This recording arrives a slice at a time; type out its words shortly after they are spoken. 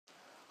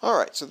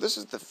Alright, so this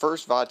is the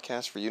first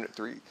vodcast for Unit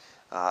 3.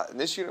 In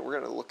this unit we're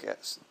going to look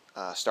at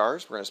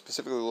stars. We're going to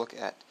specifically look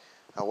at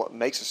what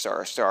makes a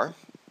star.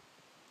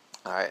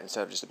 Alright,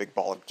 instead of just a big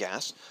ball of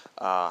gas.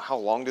 How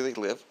long do they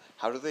live?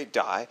 How do they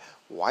die?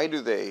 Why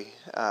do they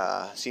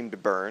seem to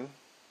burn?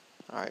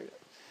 Alright,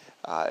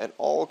 and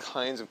all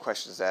kinds of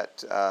questions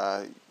that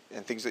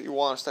and things that you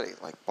want to study,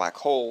 like black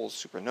holes,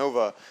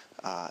 supernova,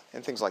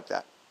 and things like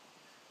that.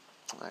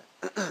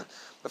 Alright.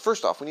 But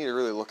first off, we need to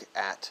really look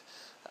at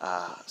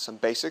some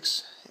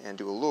basics and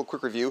do a little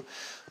quick review.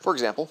 For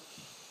example,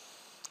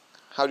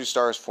 how do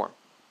stars form?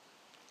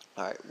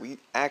 Alright, we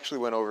actually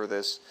went over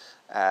this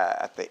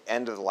at the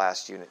end of the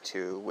last unit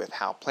too, with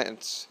how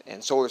planets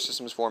and solar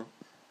systems form.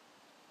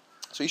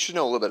 So you should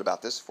know a little bit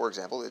about this. For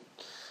example,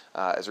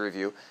 as a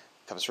review,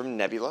 it comes from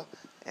nebula,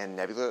 and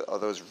nebula are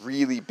those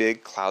really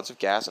big clouds of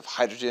gas of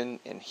hydrogen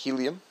and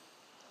helium.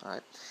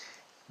 Alright,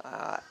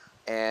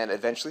 and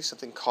eventually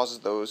something causes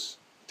those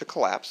to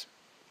collapse.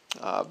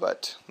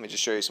 But let me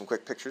just show you some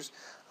quick pictures.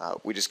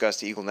 We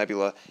discussed the Eagle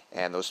Nebula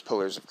and those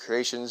pillars of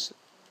creations.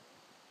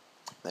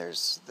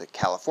 There's the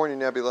California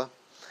Nebula.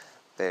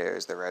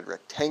 There's the Red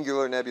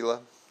Rectangular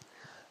Nebula.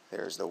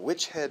 There's the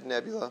Witch Head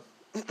Nebula.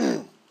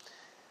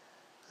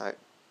 Right.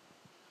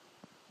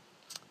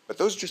 But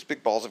those are just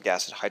big balls of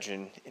gas,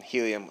 hydrogen and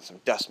helium with some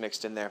dust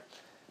mixed in there.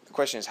 The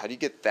question is, how do you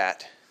get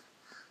that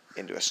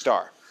into a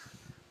star?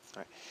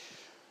 Right.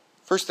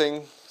 First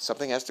thing,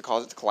 something has to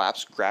cause it to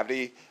collapse.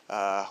 Gravity,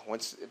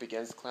 once it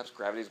begins to collapse,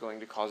 gravity is going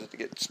to cause it to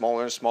get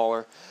smaller and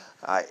smaller.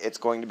 It's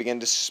going to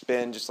begin to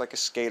spin just like a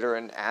skater,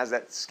 and as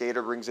that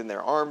skater brings in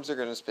their arms, they're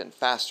going to spin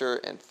faster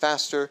and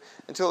faster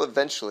until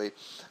eventually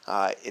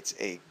it's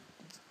a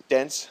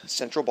dense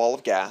central ball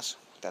of gas.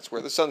 That's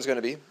where the sun's going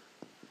to be,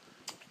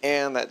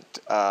 and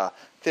that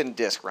thin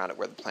disk around it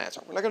where the planets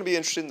are. We're not going to be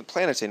interested in the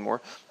planets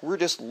anymore. We're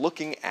just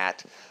looking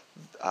at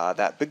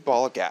that big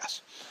ball of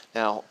gas.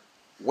 Now,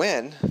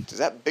 when does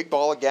that big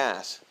ball of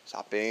gas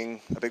stop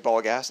being a big ball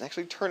of gas and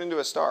actually turn into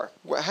a star?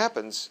 What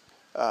happens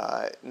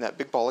in that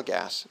big ball of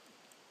gas?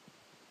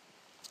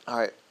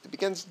 Alright, it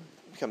becomes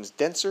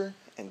denser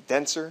and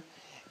denser,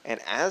 and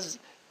as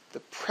the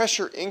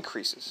pressure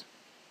increases,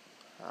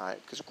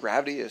 alright, because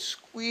gravity is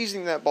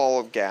squeezing that ball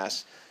of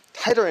gas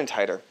tighter and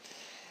tighter,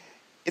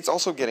 it's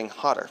also getting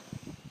hotter.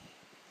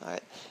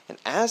 Alright, and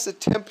as the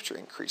temperature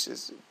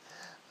increases,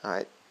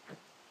 alright,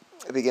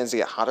 it begins to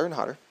get hotter and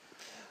hotter.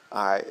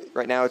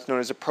 Right now it's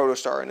known as a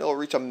protostar, and it'll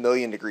reach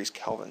 1,000,000 degrees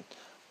Kelvin,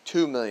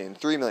 2 million,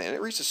 3 million, and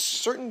it reaches a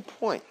certain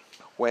point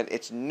when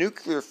its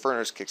nuclear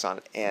furnace kicks on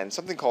and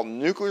something called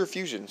nuclear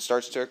fusion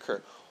starts to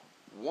occur.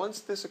 Once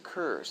this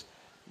occurs,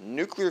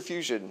 nuclear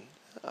fusion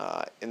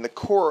in the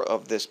core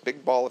of this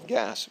big ball of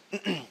gas,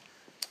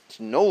 it's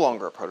no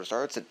longer a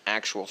protostar, it's an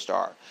actual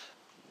star.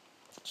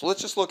 So let's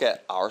just look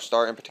at our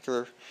star in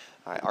particular.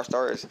 Our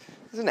star is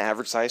an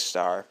average sized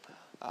star.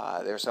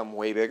 There's some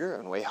way bigger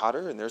and way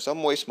hotter, and there's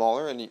some way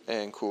smaller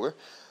and cooler.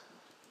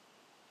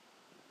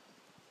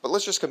 But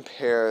let's just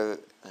compare,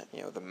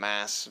 the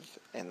mass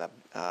and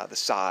the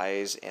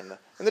size and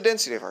the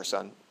density of our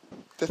sun.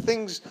 The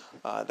things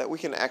that we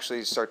can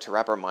actually start to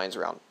wrap our minds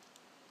around.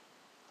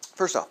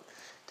 First off,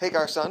 take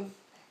our sun,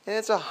 and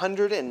it's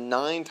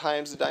 109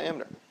 times the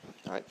diameter.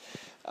 All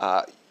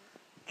right.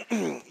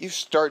 You've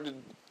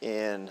started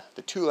in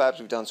the 2 labs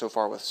we've done so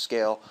far with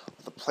scale,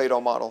 with the Plato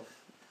model.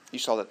 You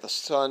saw that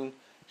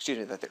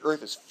that the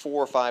Earth is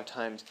 4 or 5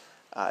 times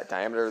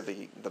diameter of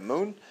the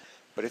Moon.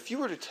 But if you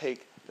were to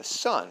take the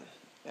Sun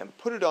and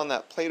put it on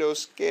that Plato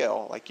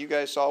scale, like you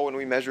guys saw when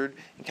we measured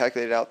and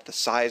calculated out the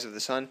size of the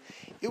Sun,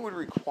 it would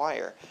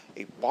require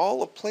a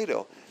ball of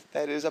Plato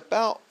that is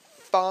about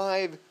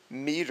 5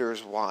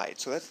 meters wide.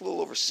 So that's a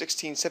little over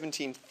 16,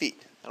 17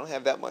 feet. I don't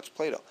have that much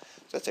Plato.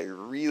 So that's a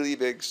really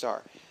big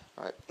star.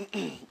 All right.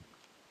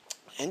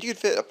 And you could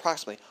fit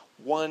approximately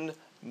 1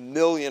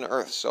 million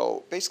Earths.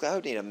 So basically I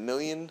would need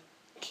 1,000,000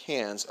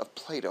 cans of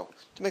Play-Doh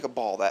to make a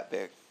ball that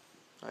big.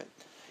 Right?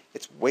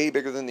 It's way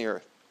bigger than the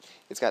Earth.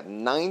 It's got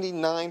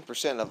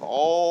 99% of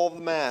all the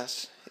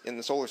mass in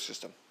the solar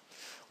system.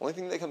 Only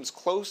thing that comes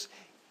close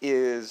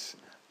is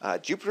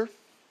Jupiter.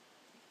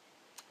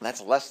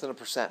 That's less than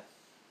 1%.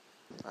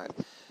 Right?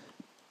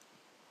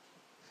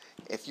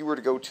 If you were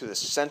to go to the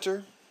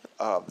center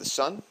of the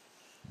sun,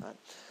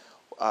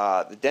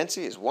 right, the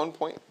density is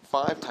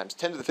 1.5 times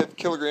 10 to the 5th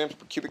kilograms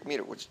per cubic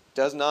meter, which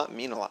does not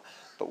mean a lot.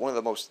 But one of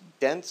the most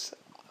dense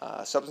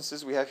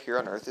substances we have here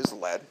on Earth is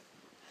lead.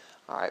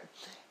 All right,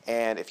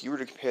 and if you were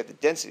to compare the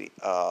density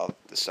of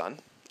the sun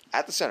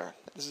at the center,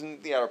 this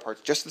isn't the outer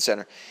parts, just the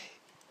center,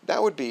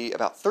 that would be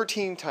about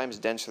 13 times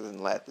denser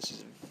than lead. This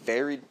is a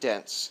very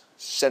dense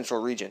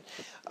central region.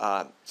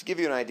 To give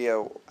you an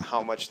idea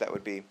how much that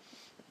would be,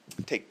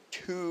 take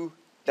 2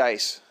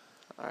 dice,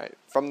 all right,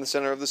 from the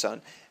center of the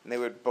sun, and they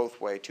would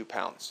both weigh 2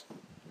 pounds.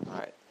 All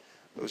right,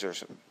 those are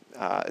some.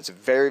 It's a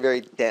very,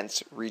 very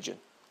dense region.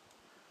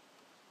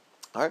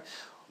 All right.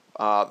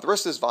 The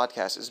rest of this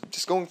vodcast is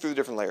just going through the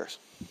different layers.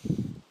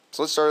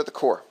 So let's start at the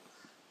core.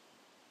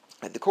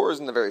 And the core is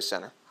in the very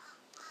center.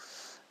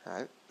 All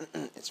right.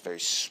 It's very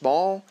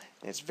small,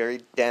 and it's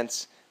very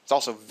dense. It's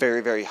also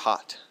very, very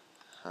hot.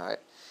 All right.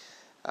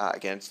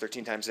 Again, it's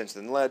 13 times denser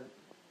than lead.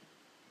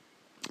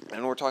 And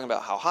when we're talking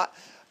about how hot,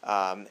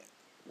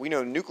 we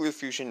know nuclear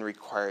fusion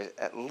requires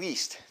at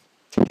least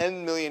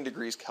 10 million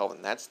degrees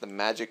Kelvin. That's the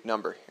magic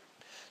number here.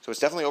 So it's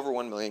definitely over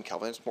 1 million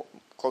Kelvin. It's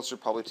closer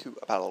probably to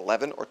about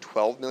 11 or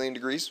 12 million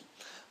degrees.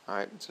 All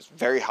right, so it's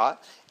very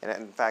hot. And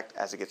in fact,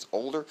 as it gets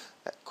older,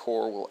 that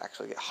core will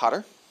actually get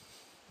hotter.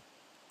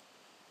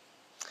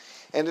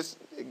 And it's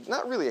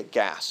not really a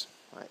gas.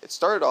 Right? It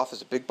started off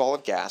as a big ball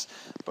of gas,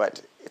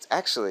 but it's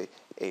actually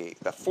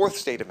the fourth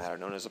state of matter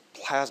known as a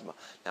plasma.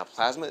 Now,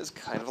 plasma is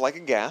kind of like a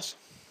gas.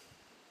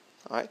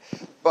 All right,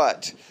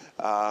 but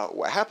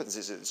what happens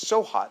is it's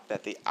so hot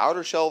that the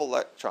outer shell of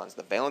electrons,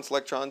 the valence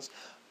electrons,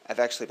 have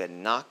actually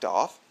been knocked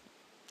off,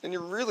 and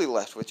you're really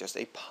left with just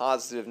a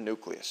positive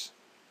nucleus.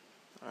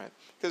 All right,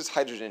 because it's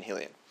hydrogen and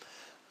helium.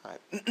 All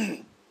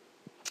right,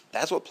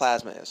 that's what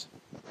plasma is.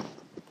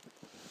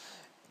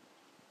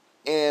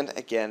 And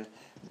again,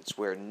 it's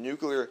where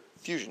nuclear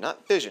fusion,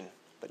 not fission,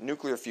 but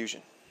nuclear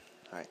fusion.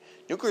 All right,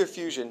 nuclear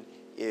fusion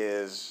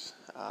is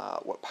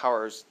what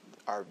powers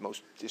our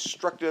most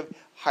destructive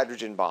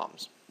hydrogen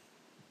bombs.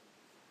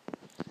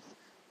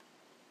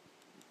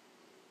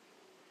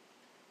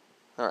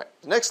 All right,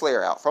 the next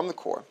layer out from the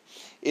core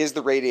is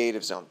the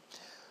radiative zone.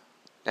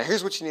 Now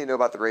here's what you need to know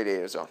about the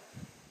radiative zone.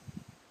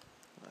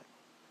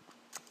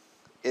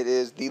 It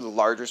is the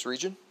largest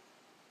region,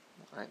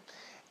 right?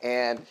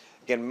 And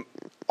again,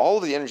 all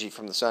of the energy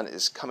from the sun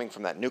is coming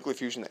from that nuclear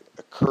fusion that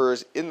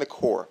occurs in the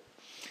core.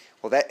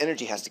 Well, that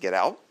energy has to get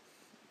out,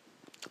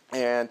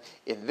 and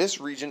in this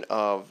region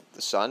of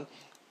the sun,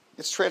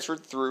 it's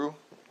transferred through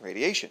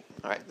radiation,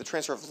 all right? The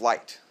transfer of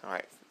light, all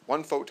right?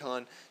 One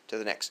photon to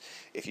the next.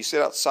 If you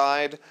sit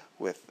outside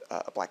with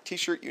a black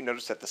t-shirt, you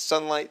notice that the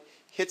sunlight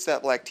hits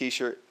that black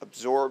t-shirt,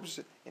 absorbs,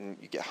 and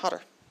you get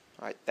hotter.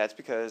 All right, that's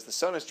because the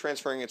sun is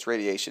transferring its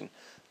radiation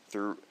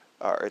through,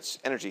 its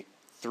energy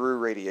through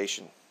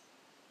radiation.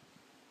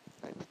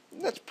 Right?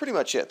 That's pretty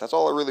much it. That's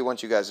all I really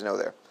want you guys to know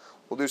there.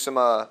 We'll do some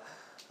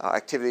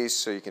activities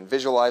so you can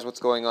visualize what's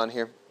going on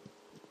here.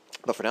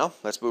 But for now,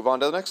 let's move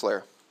on to the next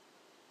layer.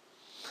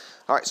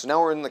 All right, so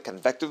now we're in the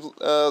convective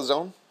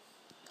zone.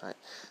 All right,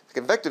 the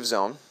convective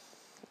zone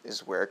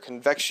is where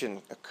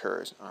convection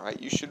occurs. All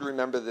right, you should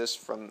remember this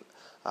from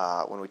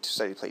when we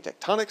studied plate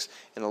tectonics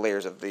and the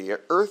layers of the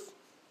Earth.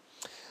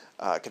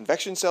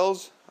 Convection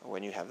cells,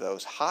 when you have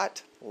those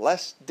hot,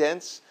 less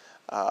dense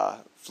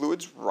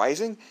fluids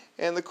rising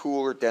and the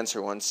cooler,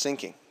 denser ones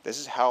sinking. This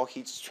is how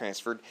heat's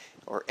transferred,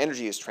 or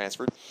energy is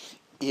transferred,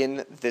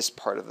 in this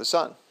part of the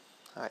sun.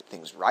 All right,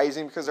 things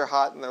rising because they're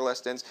hot and they're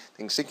less dense,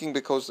 things sinking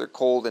because they're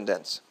cold and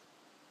dense.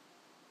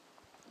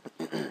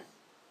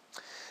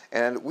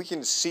 And we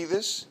can see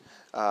this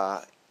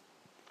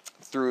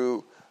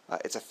through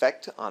its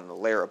effect on the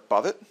layer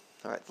above it.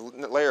 All right,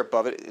 the layer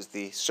above it is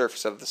the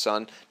surface of the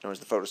sun, known as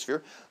the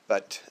photosphere.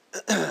 But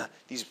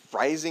these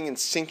rising and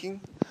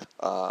sinking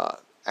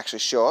actually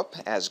show up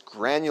as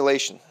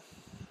granulation.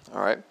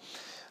 All right,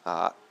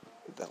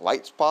 the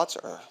light spots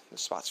are the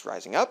spots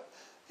rising up,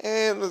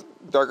 and the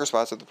darker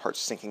spots are the parts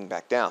sinking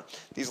back down.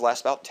 These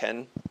last about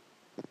 10,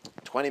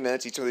 20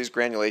 minutes, each of these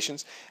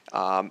granulations,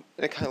 and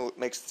it kind of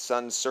makes the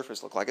sun's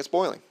surface look like it's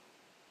boiling.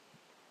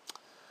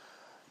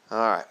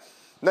 All right,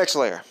 next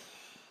layer.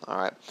 All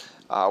right,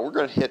 we're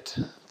going to hit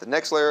the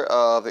next layer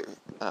of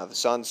the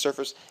sun's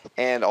surface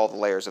and all the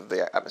layers of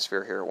the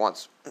atmosphere here at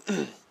once.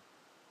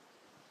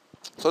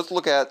 So let's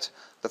look at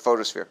the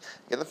photosphere.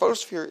 Again, the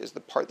photosphere is the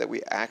part that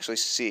we actually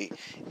see.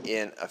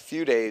 In a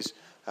few days,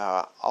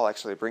 I'll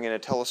actually bring in a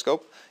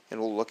telescope and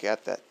we'll look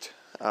at that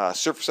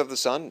surface of the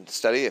sun and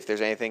study if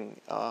there's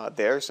anything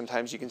there.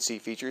 Sometimes you can see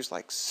features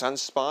like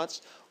sunspots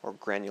or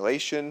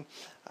granulation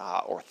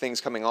or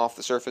things coming off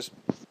the surface.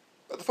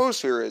 But the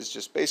photosphere is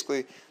just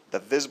basically the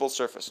visible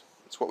surface.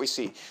 It's what we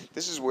see.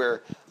 This is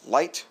where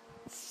light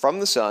from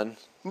the sun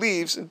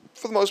leaves and,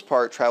 for the most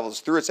part, travels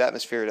through its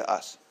atmosphere to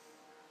us.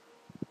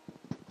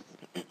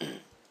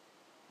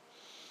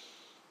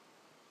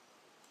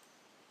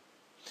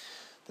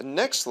 The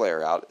next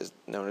layer out is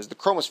known as the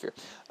chromosphere.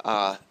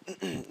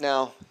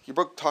 Now, your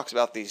book talks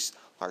about these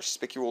large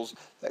spicules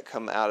that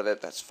come out of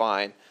it. That's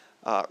fine.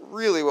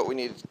 Really, what we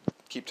need to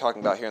keep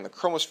talking about here in the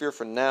chromosphere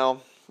for now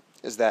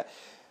is that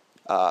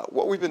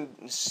what we've been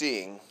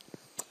seeing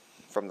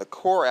from the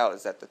core out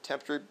is that the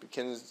temperature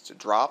begins to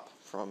drop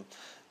from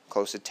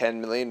close to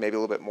 10 million, maybe a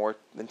little bit more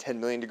than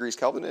 10 million degrees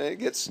Kelvin, and it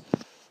gets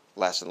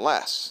less and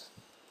less.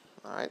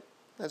 All right,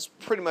 that's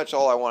pretty much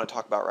all I want to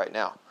talk about right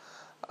now.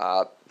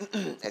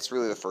 It's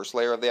really the first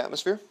layer of the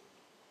atmosphere.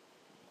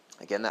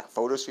 Again, that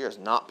photosphere is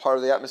not part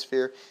of the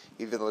atmosphere,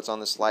 even though it's on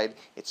the slide.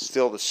 It's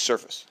still the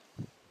surface.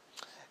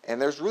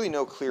 And there's really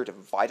no clear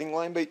dividing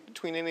line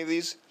between any of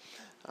these.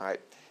 All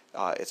right,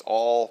 it's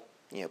all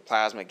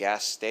plasma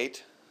gas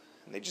state,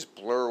 and they just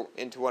blur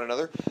into one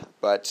another.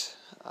 But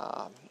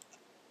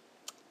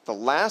the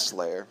last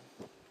layer,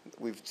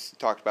 we've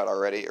talked about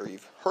already, or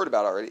you've heard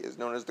about already, is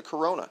known as the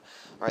corona.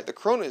 All right, the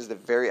corona is the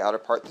very outer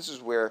part. This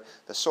is where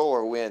the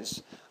solar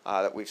winds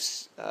that we've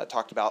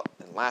talked about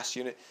in the last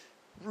unit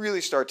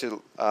really start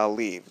to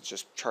leave. It's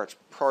just charged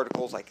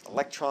particles like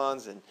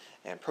electrons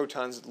and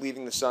protons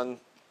leaving the sun.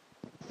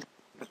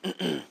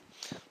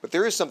 But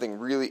there is something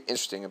really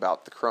interesting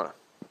about the corona.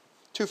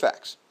 Two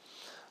facts.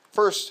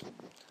 First,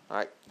 all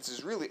right, this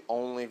is really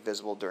only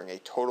visible during a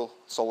total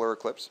solar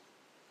eclipse,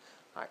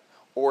 all right,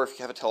 or if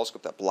you have a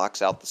telescope that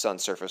blocks out the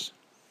sun's surface.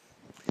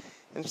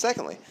 And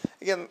secondly,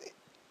 again,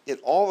 in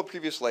all the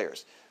previous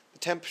layers, the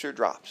temperature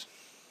drops.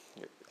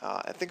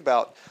 And think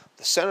about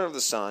the center of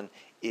the sun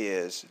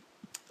is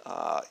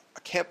a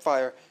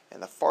campfire,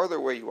 and the farther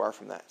away you are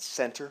from that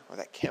center or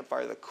that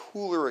campfire, the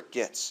cooler it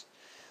gets.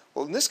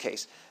 Well, in this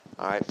case,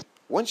 all right,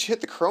 once you hit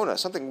the corona,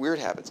 something weird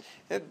happens.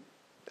 It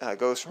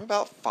goes from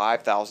about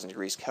 5,000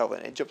 degrees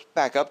Kelvin. It jumps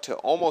back up to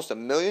almost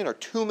 1 million or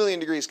 2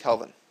 million degrees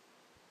Kelvin.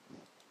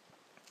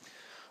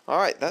 All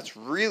right, that's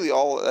really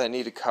all I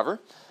need to cover.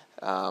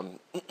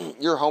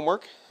 Your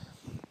homework,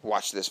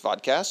 watch this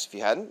vodcast if you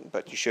hadn't,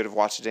 but you should have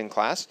watched it in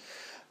class.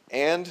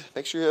 And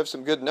make sure you have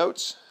some good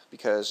notes,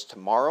 because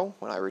tomorrow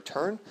when I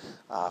return,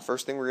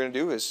 first thing we're going to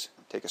do is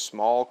take a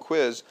small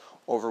quiz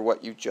over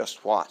what you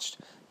just watched.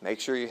 Make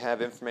sure you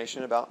have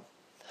information about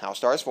how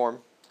stars form,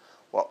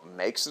 what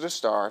makes it a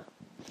star,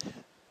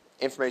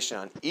 information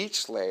on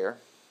each layer,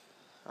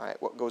 all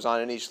right, what goes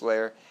on in each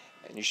layer,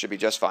 and you should be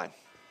just fine.